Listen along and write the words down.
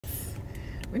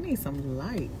We need some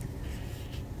light.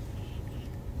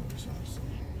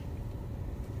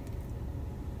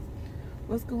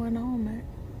 What's going on, Mac?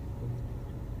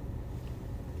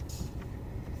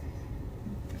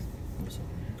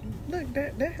 Look,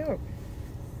 that helped.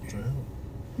 That help?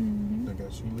 Mm-hmm. That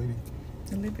got you, lady?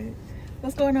 A little bit.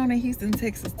 What's going on in Houston,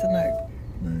 Texas tonight?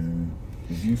 Man,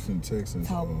 the Houston Texans.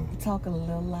 Talk a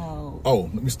little loud. Oh,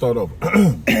 let me start over.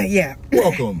 Yeah.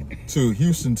 Welcome to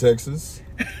Houston, Texas.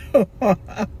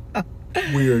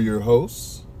 We are your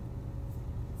hosts,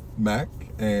 Mac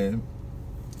and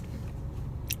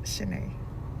Shanae.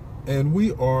 And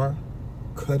we are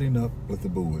cutting up with the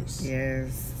Bowies.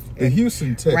 Yes. The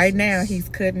Houston Texans. Right now, he's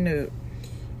cutting up.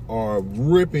 Are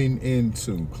ripping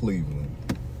into Cleveland.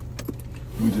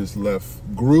 We just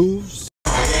left Grooves.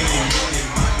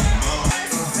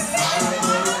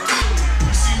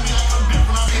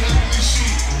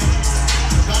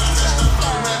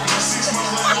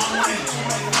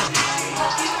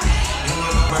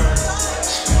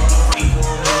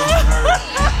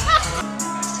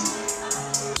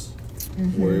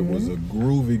 Where it was a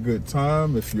groovy good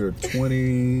time. If you're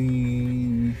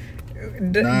 20,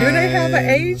 do they have an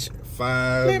age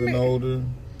 5 and older?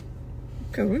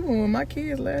 Cause we went with my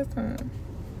kids last time.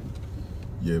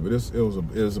 Yeah, but it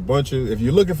was a bunch of. If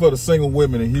you're looking for the single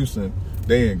women in Houston,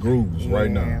 they in Grooves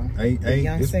right now.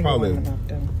 It's probably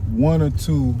 1 or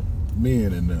 2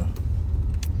 men in there.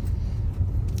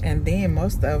 And then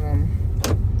most of them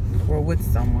were with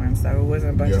someone, so it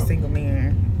wasn't a bunch of single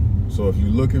men. So if you're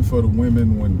looking for the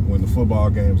women when the football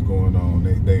game's going on,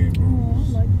 they in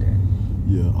Grooves. Oh, I like that.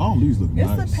 Yeah, all these look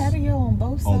nice. It's a patio on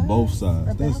both sides. On both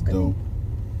sides. That's dope.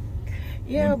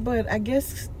 Yeah, but I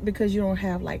guess because you don't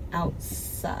have like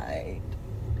outside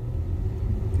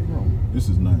room. This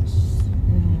is nice.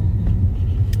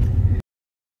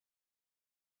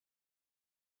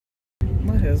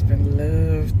 My husband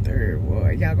loves Third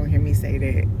Ward. Y'all gonna hear me say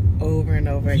that over and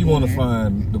over again. If you want to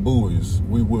find the Bowies,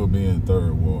 we will be in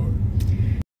Third Ward.